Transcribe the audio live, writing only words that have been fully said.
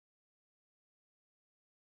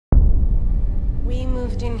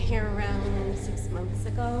moved in here around 6 months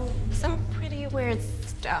ago. Some pretty weird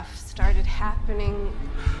stuff started happening.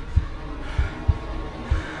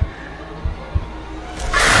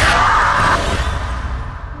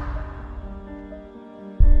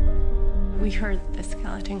 We heard the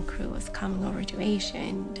skeleton crew was coming over to Asia,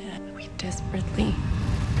 and we desperately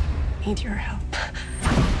need your help.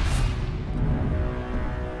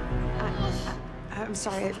 I'm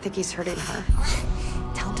sorry, I think he's hurting her.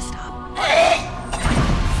 Tell him to stop.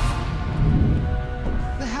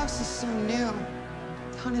 The house is so new.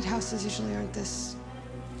 Haunted houses usually aren't this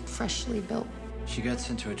freshly built. She gets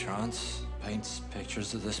into a trance, paints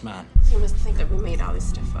pictures of this man. You must think that we made all this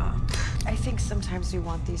stuff up. I think sometimes we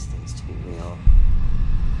want these things to be real.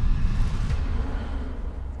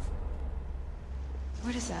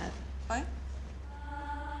 What is that? What?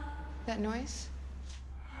 That noise?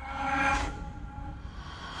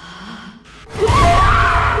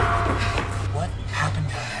 What happened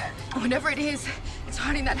to her? Whatever it is, it's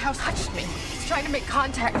haunting that house. Touched me. It's trying to make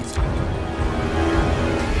contact.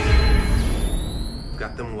 We've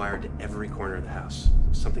got them wired to every corner of the house.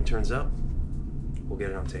 If something turns up, we'll get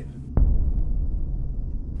it on tape.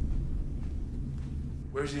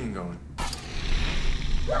 Where's Ian going?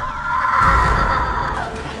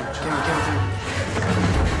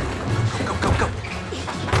 Go.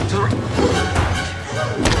 To the right.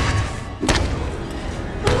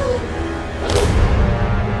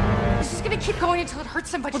 It's just gonna keep going until it hurts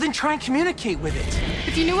somebody. Well, then try and communicate with it.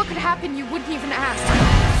 If you knew what could happen, you wouldn't even ask.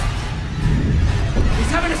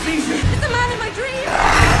 He's having a seizure. It's the man in my dream!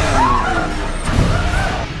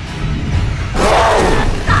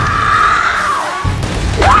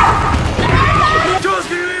 Jules,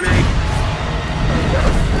 can you hear me?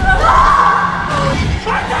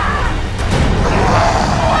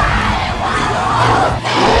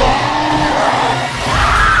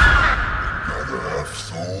 Gotta have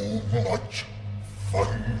so much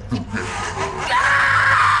fun.